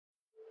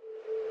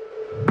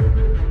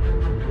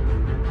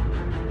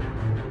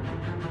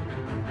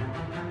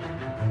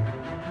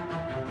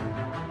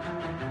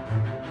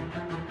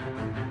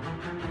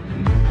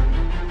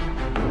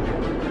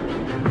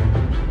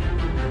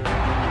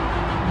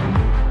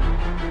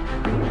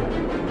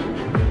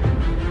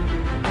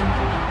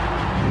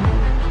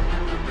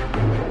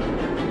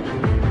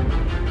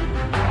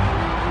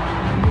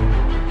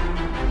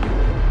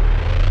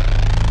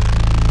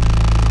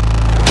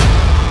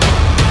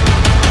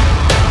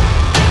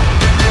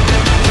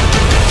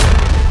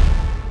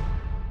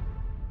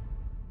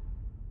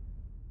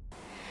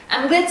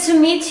glad to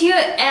meet you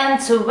and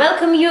to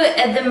welcome you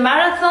at the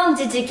marathon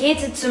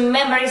dedicated to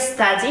memory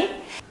study.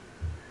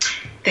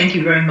 Thank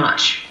you very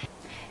much.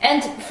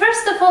 And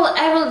first of all,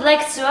 I would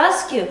like to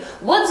ask you,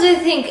 what do you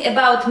think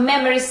about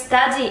memory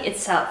study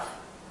itself?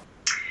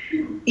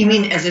 You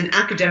mean as an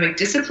academic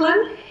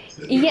discipline?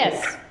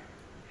 Yes.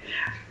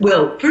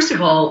 Well, first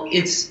of all,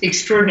 it's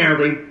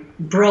extraordinarily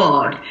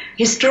broad.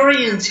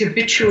 Historians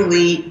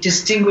habitually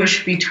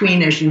distinguish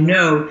between, as you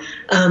know,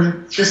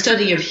 the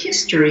study of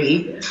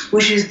history,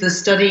 which is the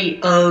study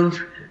of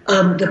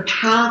the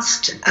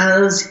past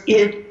as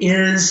it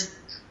is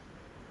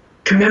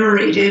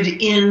commemorated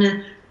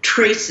in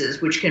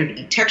traces, which can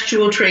be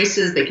textual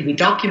traces, they can be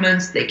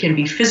documents, they can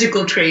be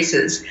physical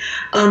traces,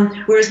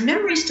 whereas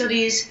memory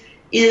studies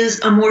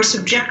is a more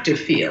subjective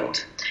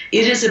field.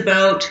 It is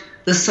about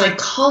the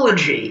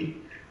psychology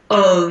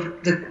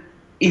of the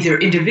either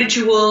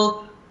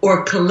individual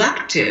or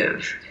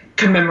collective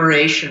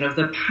commemoration of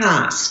the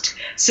past.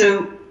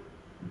 So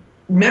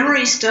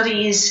memory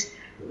studies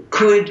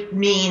could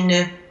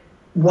mean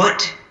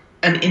what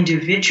an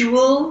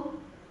individual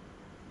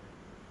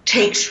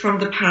takes from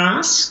the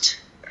past.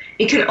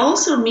 It could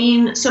also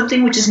mean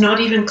something which is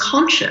not even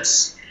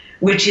conscious,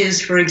 which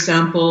is, for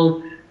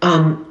example,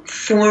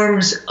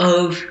 forms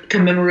of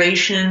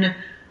commemoration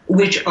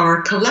which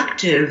are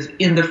collective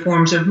in the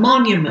forms of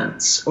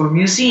monuments or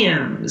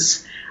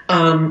museums,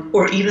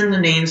 or even the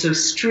names of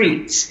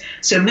streets.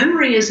 So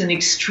memory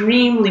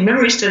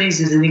studies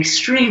is an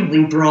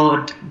extremely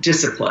broad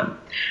discipline.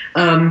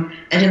 And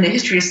in the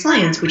history of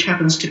science, which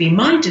happens to be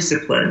my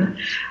discipline,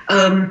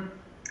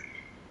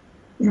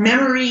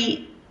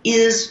 memory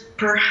is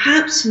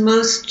perhaps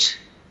most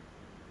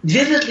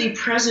vividly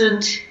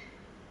present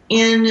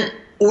in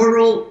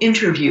oral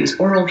interviews,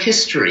 oral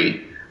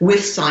history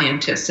with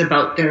scientists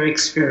about their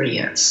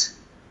experience.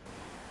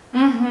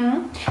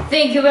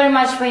 Thank you very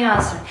much for your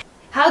answer.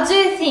 How do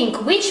you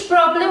think, which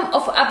problem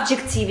of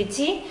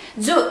objectivity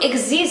do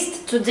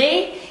exist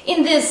today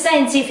in the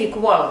scientific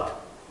world?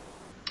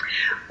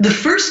 The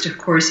first, of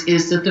course,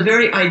 is that the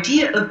very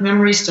idea of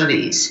memory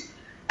studies,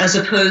 as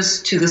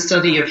opposed to the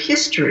study of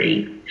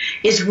history,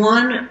 is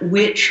one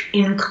which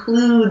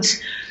includes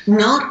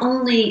not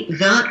only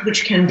that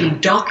which can be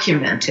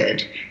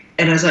documented,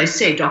 and as I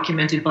say,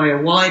 documented by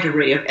a wide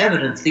array of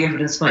evidence. The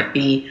evidence might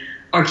be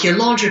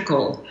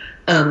archaeological,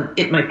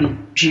 it might be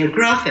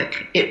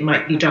geographic, it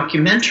might be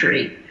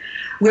documentary,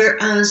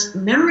 whereas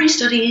memory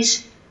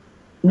studies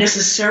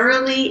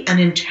necessarily and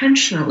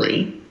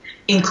intentionally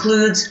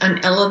includes an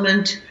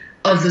element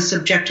of the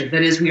subjective.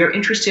 That is, we are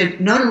interested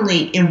not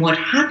only in what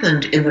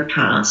happened in the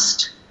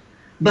past,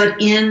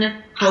 but in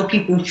how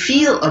people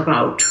feel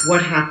about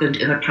what happened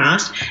in the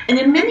past, and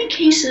in many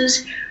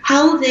cases,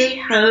 how they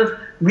have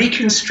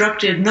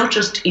reconstructed not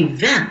just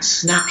events,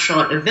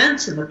 snapshot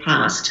events in the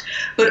past,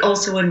 but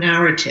also a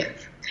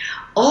narrative.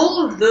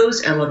 All of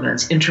those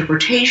elements,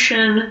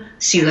 interpretation,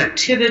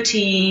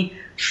 selectivity,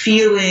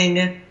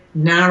 feeling,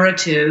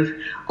 narrative,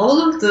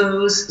 all of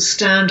those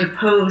stand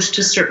opposed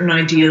to certain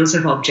ideals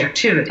of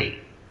objectivity.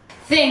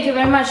 Thank you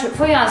very much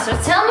for your answer.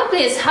 Tell me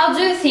please, how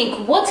do you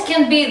think, what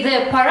can be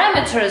the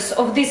parameters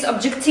of this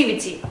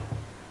objectivity?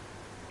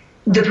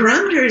 The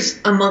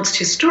parameters amongst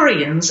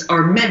historians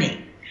are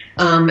many,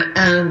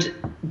 and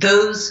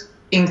those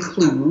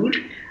include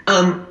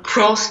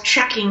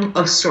cross-checking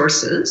of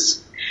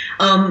sources.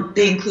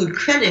 They include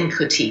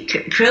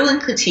Quellenkritik.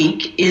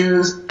 Quellenkritik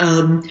is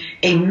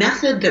a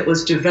method that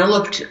was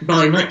developed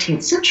by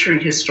 19th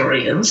century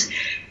historians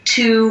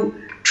to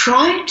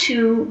try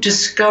to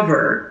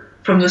discover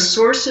from the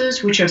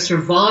sources which have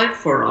survived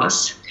for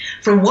us,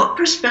 from what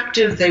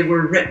perspective they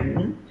were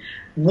written,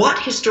 what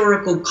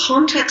historical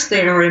context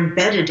they are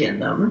embedded in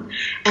them,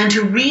 and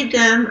to read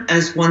them,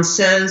 as one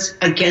says,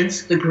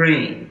 against the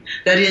grain.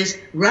 That is,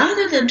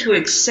 rather than to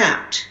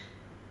accept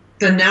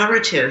the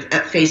narrative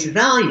at face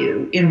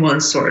value in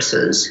one's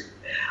sources,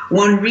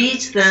 one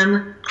reads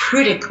them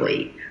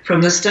critically from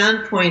the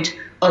standpoint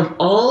of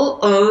all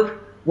of,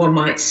 one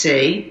might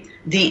say,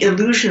 the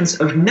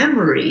illusions of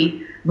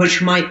memory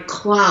which might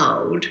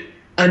cloud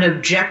an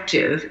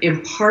objective,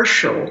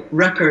 impartial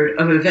record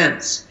of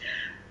events.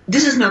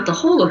 This is not the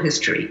whole of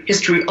history.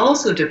 History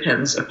also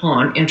depends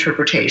upon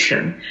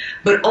interpretation,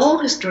 but all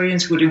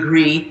historians would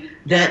agree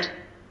that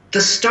the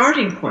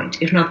starting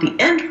point, if not the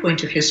end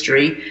point of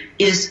history,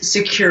 is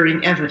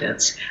securing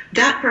evidence.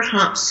 That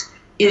perhaps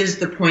is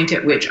the point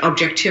at which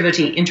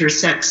objectivity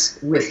intersects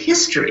with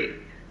history,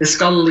 the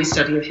scholarly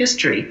study of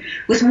history.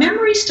 With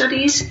memory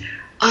studies,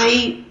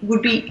 I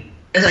would be,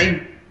 as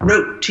I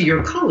wrote to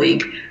your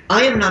colleague,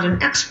 I am not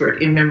an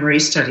expert in memory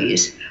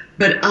studies,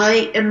 but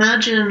I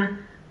imagine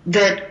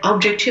that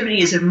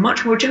objectivity is a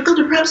much more difficult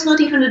and perhaps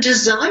not even a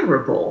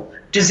desirable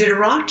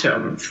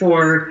desideratum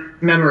for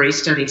memory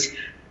studies.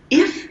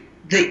 If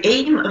the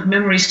aim of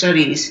memory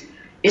studies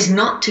is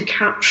not to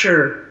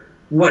capture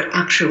what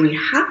actually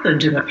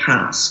happened in the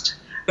past,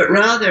 but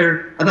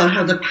rather about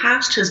how the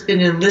past has been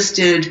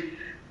enlisted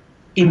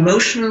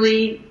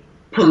emotionally,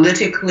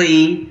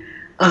 politically,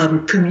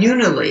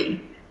 communally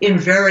in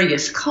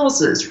various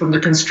causes, from the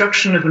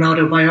construction of an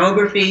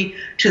autobiography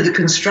to the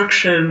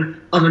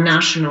construction of a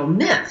national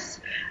myth,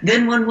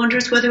 then one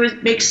wonders whether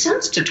it makes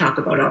sense to talk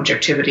about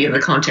objectivity in the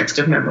context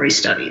of memory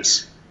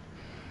studies.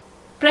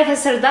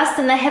 Professor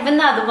Daston, I have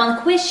another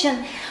one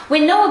question. We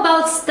know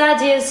about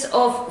studies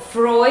of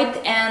Freud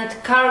and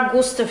Carl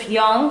Gustav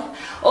Jung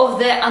of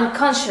the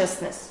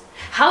unconsciousness.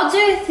 How do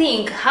you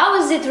think,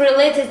 how is it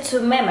related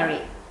to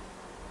memory?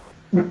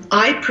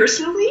 I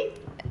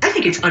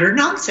think it's utter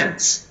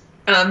nonsense.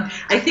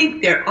 I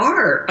think there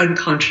are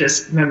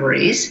unconscious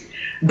memories,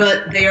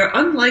 but they are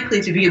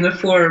unlikely to be in the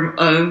form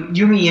of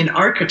Jungian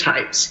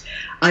archetypes.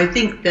 I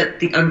think that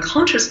the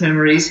unconscious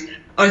memories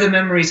are the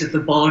memories of the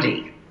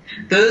body.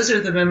 Those are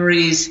the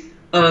memories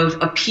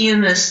of a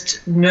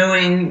pianist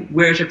knowing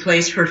where to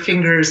place her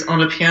fingers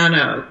on a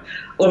piano,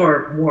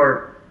 or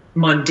more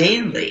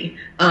mundanely,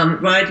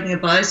 riding a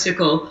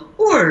bicycle,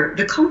 or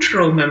the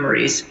cultural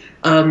memories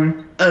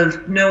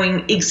of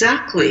knowing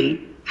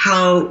exactly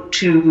how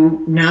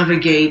to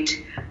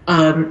navigate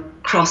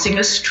crossing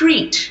a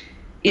street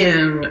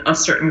in a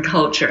certain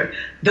culture.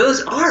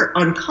 Those are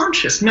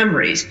unconscious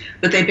memories,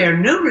 but they bear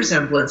no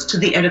resemblance to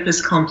the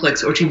Oedipus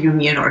complex or to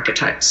Jungian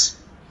archetypes.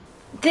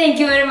 Thank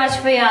you very much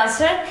for your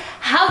answer.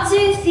 How do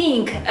you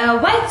think,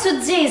 why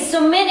today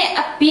so many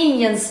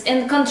opinions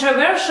and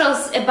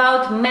controversials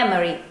about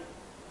memory?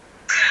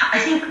 I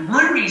think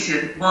one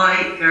reason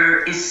why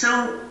there is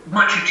so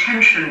much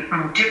attention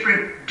from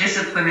different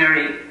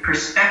disciplinary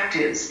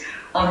perspectives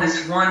on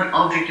this one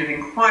object of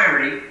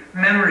inquiry,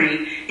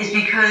 memory, is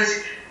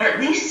because at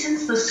least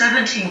since the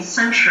 17th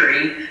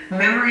century,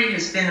 memory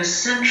has been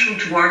essential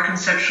to our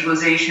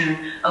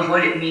conceptualization of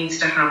what it means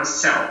to have a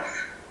self.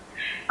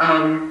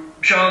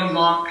 John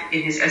Locke,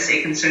 in his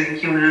essay concerning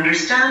human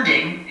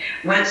understanding,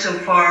 went so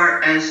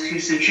far as to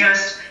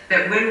suggest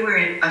that when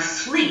we're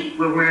asleep,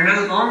 when we're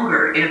no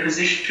longer in a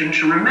position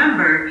to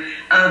remember,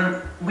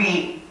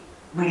 we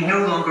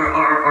no longer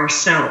are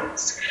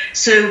ourselves.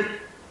 So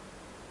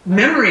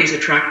memory is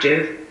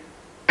attractive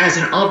as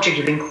an object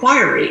of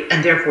inquiry,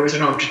 and therefore as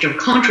an object of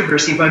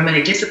controversy by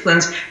many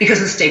disciplines, because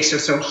the stakes are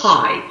so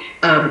high.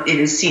 It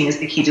is seen as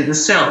the key to the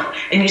self.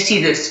 And you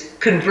see this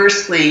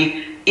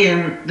conversely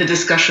in the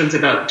discussions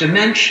about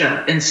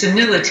dementia and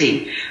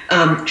senility.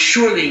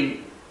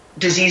 Surely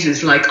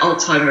diseases like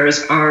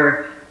Alzheimer's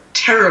are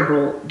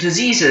terrible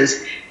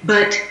diseases,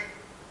 but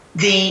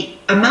the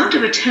amount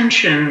of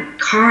attention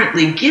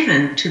currently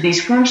given to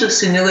these forms of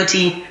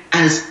senility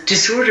as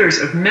disorders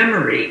of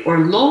memory or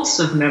loss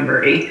of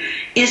memory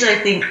is, I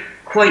think,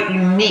 quite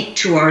unique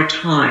to our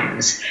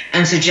times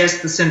and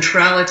suggests the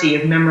centrality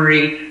of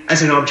memory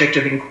as an object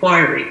of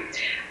inquiry.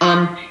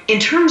 In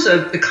terms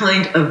of the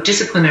kind of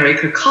disciplinary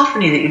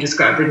cacophony that you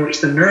described, in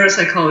which the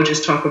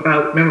neuropsychologists talk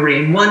about memory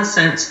in one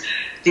sense,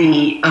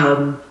 the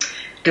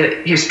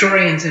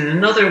historians in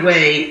another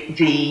way,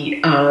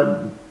 the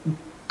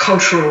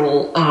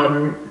cultural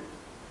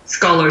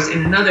scholars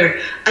in another,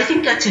 I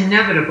think that's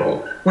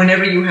inevitable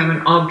whenever you have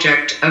an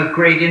object of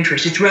great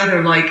interest. It's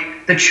rather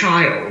like the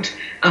child.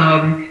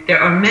 There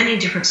are many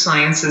different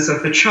sciences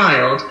of the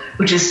child,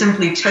 which is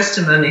simply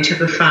testimony to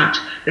the fact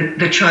that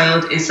the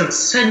child is of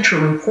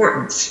central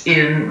importance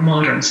in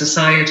modern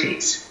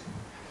societies.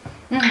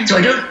 Mm-hmm. So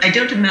I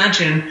don't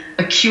imagine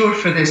a cure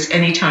for this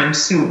anytime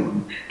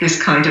soon,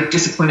 this kind of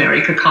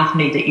disciplinary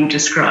cacophony that you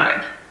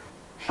describe.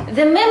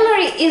 The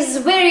memory is a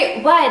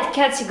very wide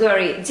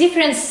category.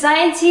 Different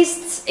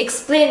scientists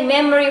explain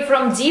memory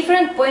from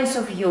different points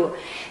of view.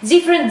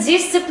 Different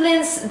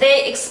disciplines,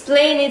 they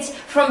explain it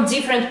from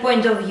different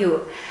point of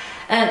view.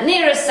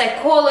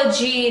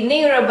 Neuropsychology,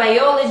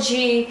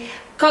 neurobiology,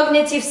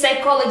 cognitive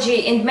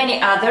psychology, and many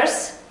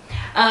others.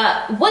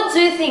 What do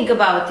you think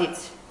about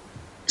it?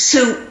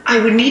 So I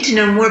would need to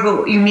know more about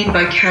what you mean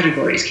by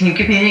categories. Can you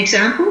give me an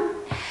example?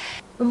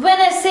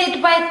 When I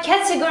say wide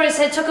categories,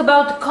 I talk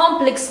about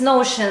complex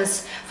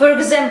notions, for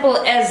example,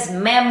 as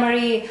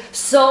memory,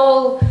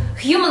 soul,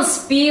 human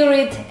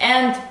spirit,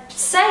 and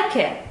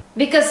psyche,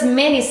 because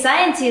many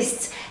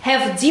scientists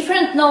have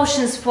different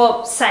notions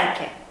for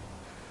psyche.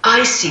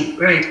 I see,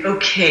 right,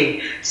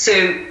 okay.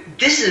 So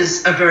this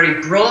is a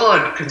very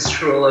broad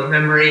construal of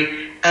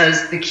memory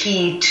as the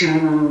key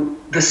to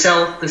the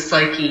self, the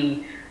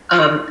psyche,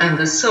 and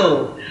the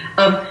soul.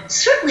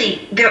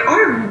 Certainly, there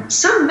are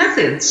some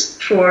methods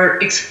for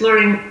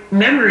exploring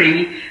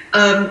memory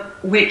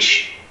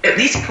which at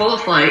least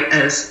qualify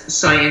as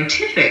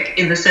scientific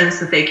in the sense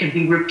that they can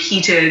be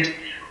repeated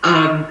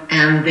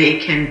and they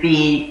can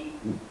be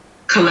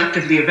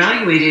collectively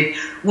evaluated.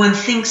 One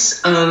thinks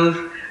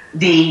of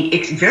the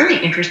very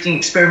interesting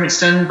experiments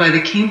done by the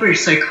Cambridge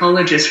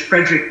psychologist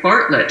Frederick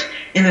Bartlett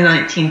in the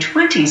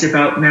 1920s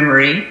about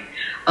memory,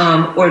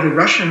 or the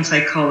Russian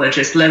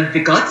psychologist Lev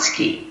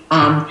Vygotsky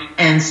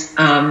and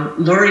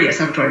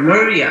Salvatore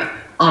Luria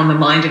on the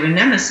mind of a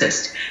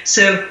nemesis.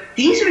 So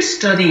these are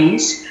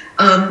studies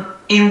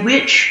in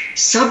which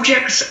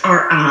subjects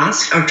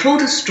are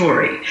told a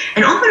story,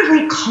 and often a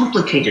very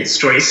complicated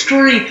story, a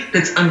story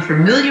that's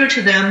unfamiliar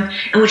to them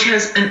and which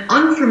has an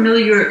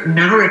unfamiliar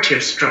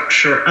narrative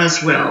structure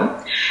as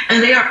well.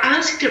 And they are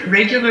asked at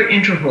regular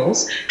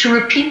intervals to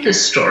repeat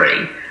this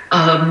story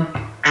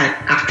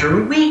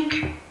after a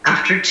week,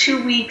 after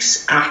 2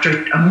 weeks,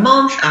 after a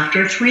month,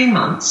 after 3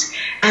 months.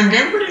 And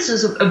then what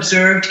is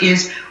observed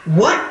is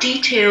what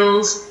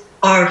details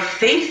are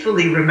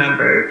faithfully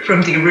remembered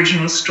from the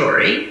original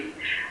story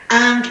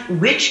and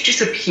which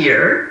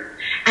disappear,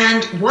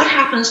 and what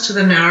happens to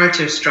the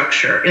narrative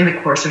structure in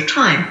the course of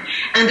time.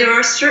 And there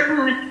are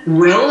certain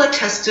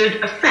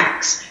well-attested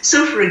effects.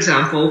 So, for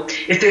example,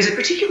 if there's a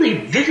particularly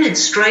vivid,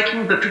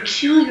 striking, but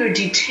peculiar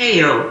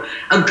detail,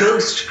 a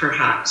ghost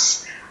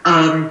perhaps,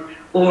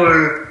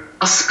 or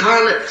a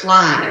scarlet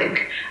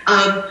flag,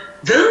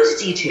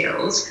 those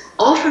details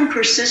often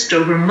persist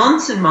over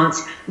months and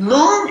months,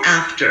 long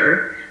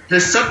after the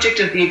subject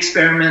of the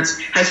experiments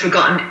has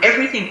forgotten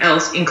everything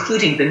else,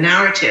 including the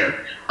narrative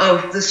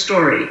of the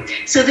story.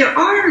 So there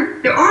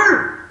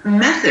are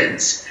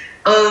methods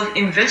of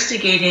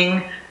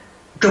investigating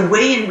the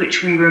way in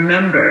which we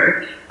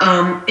remember,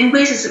 in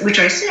ways which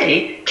I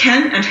say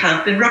can and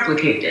have been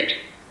replicated.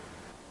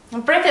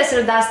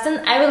 Professor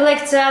Daston, I would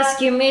like to ask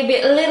you maybe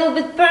a little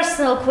bit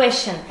personal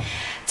question.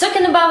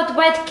 Talking about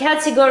what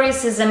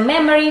categories as a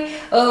memory,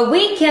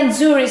 we can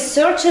do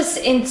researches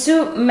in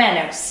two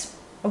manners.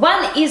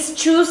 One is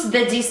choose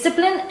the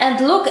discipline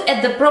and look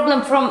at the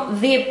problem from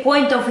the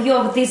point of view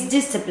of this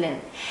discipline.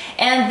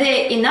 And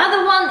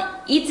another one,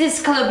 it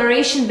is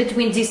collaboration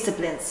between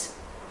disciplines.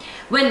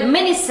 When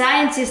many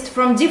scientists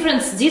from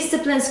different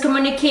disciplines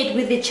communicate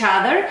with each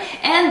other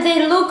and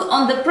they look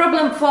on the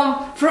problem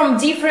from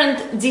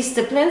different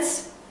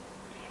disciplines,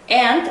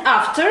 and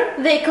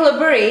after they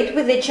collaborate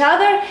with each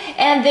other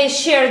and they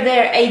share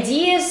their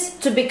ideas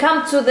to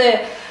become to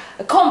the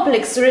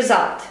complex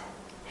result.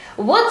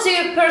 What do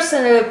you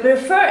personally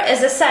prefer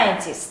as a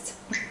scientist?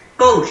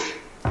 Both.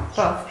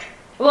 Both.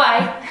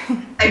 Why?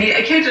 I mean,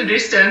 I can't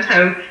understand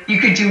how you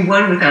could do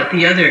one without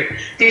the other.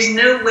 There's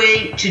no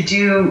way to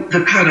do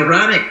the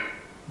panoramic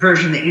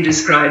version that you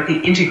described,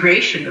 the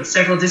integration of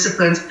several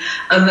disciplines,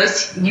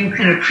 unless you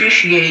can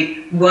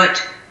appreciate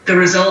what the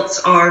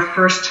results are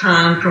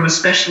firsthand from a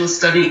specialist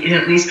study in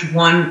at least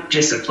one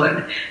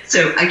discipline.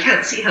 So I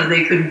can't see how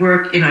they could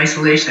work in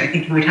isolation. I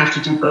think you would have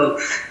to do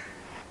both.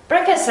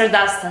 Professor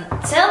Daston,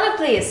 tell me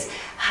please,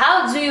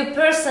 how do you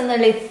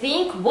personally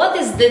think, what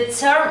is the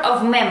term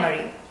of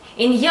memory?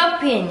 In your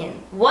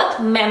opinion,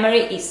 what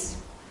memory is?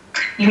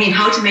 You mean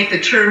how to make the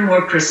term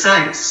more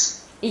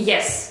precise?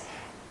 Yes.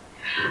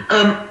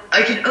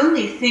 I can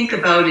only think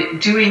about it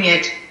doing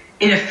it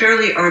in a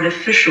fairly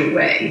artificial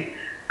way,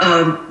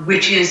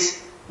 which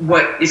is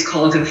what is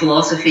called in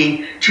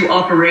philosophy to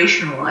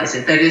operationalize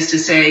it. That is to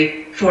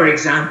say, for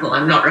example,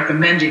 I'm not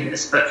recommending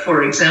this, but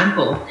for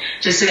example,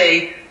 to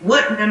say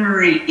what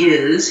memory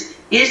is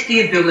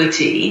the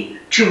ability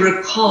to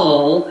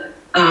recall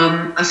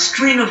a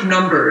string of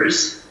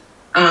numbers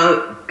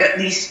at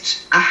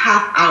least a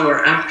half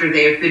hour after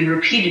they have been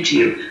repeated to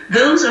you.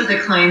 Those are the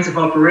kinds of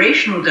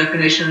operational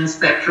definitions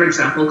that, for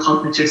example,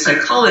 cognitive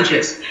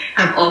psychologists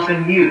have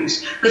often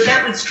used. But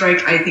that would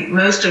strike, I think,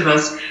 most of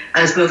us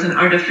as both an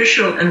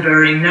artificial and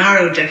very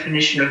narrow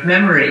definition of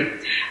memory.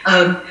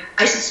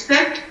 I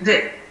suspect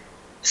that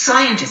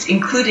scientists,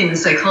 including the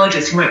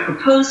psychologists who might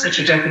propose such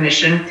a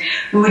definition,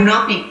 would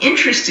not be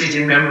interested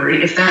in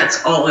memory if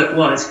that's all it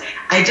was.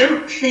 I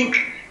don't think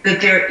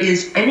that there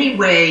is any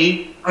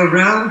way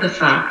around the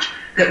fact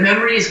that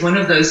memory is one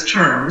of those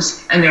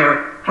terms, and there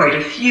are quite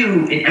a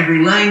few in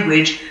every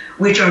language,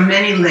 which are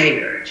many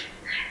layered.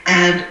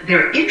 And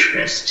their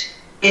interest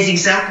is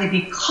exactly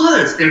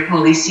because they're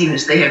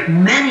polysemous. They have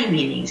many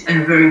meanings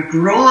and a very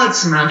broad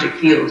semantic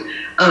field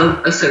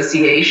of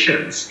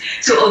associations.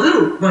 So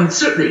although one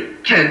certainly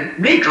can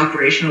make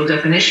operational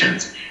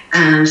definitions,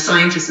 and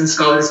scientists and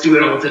scholars do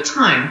it all the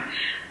time,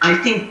 I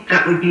think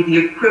that would be the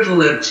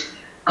equivalent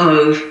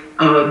of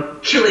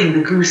killing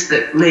the goose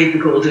that laid the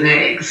golden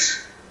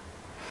eggs.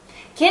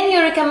 Can you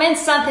recommend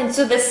something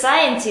to the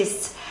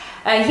scientists,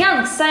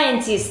 young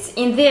scientists,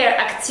 in their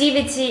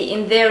activity,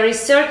 in their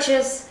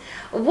researches?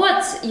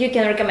 What you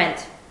can recommend?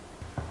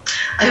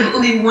 I have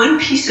only one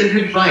piece of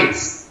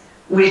advice,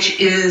 which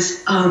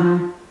is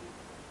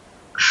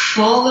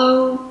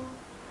follow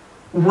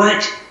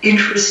what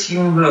interests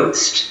you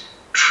most.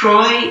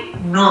 Try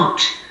not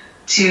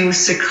to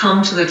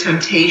succumb to the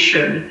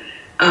temptation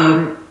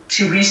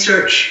to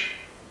research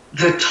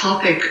the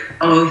topic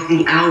of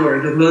the hour,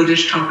 the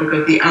modish topic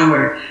of the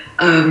hour.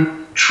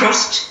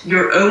 Trust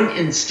your own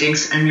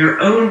instincts and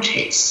your own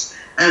tastes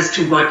as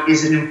to what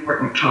is an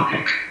important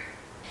topic.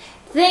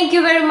 Thank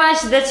you very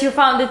much that you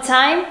found the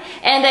time,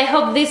 and I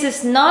hope this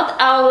is not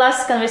our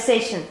last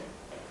conversation.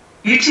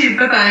 You too.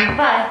 Bye-bye.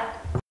 Bye.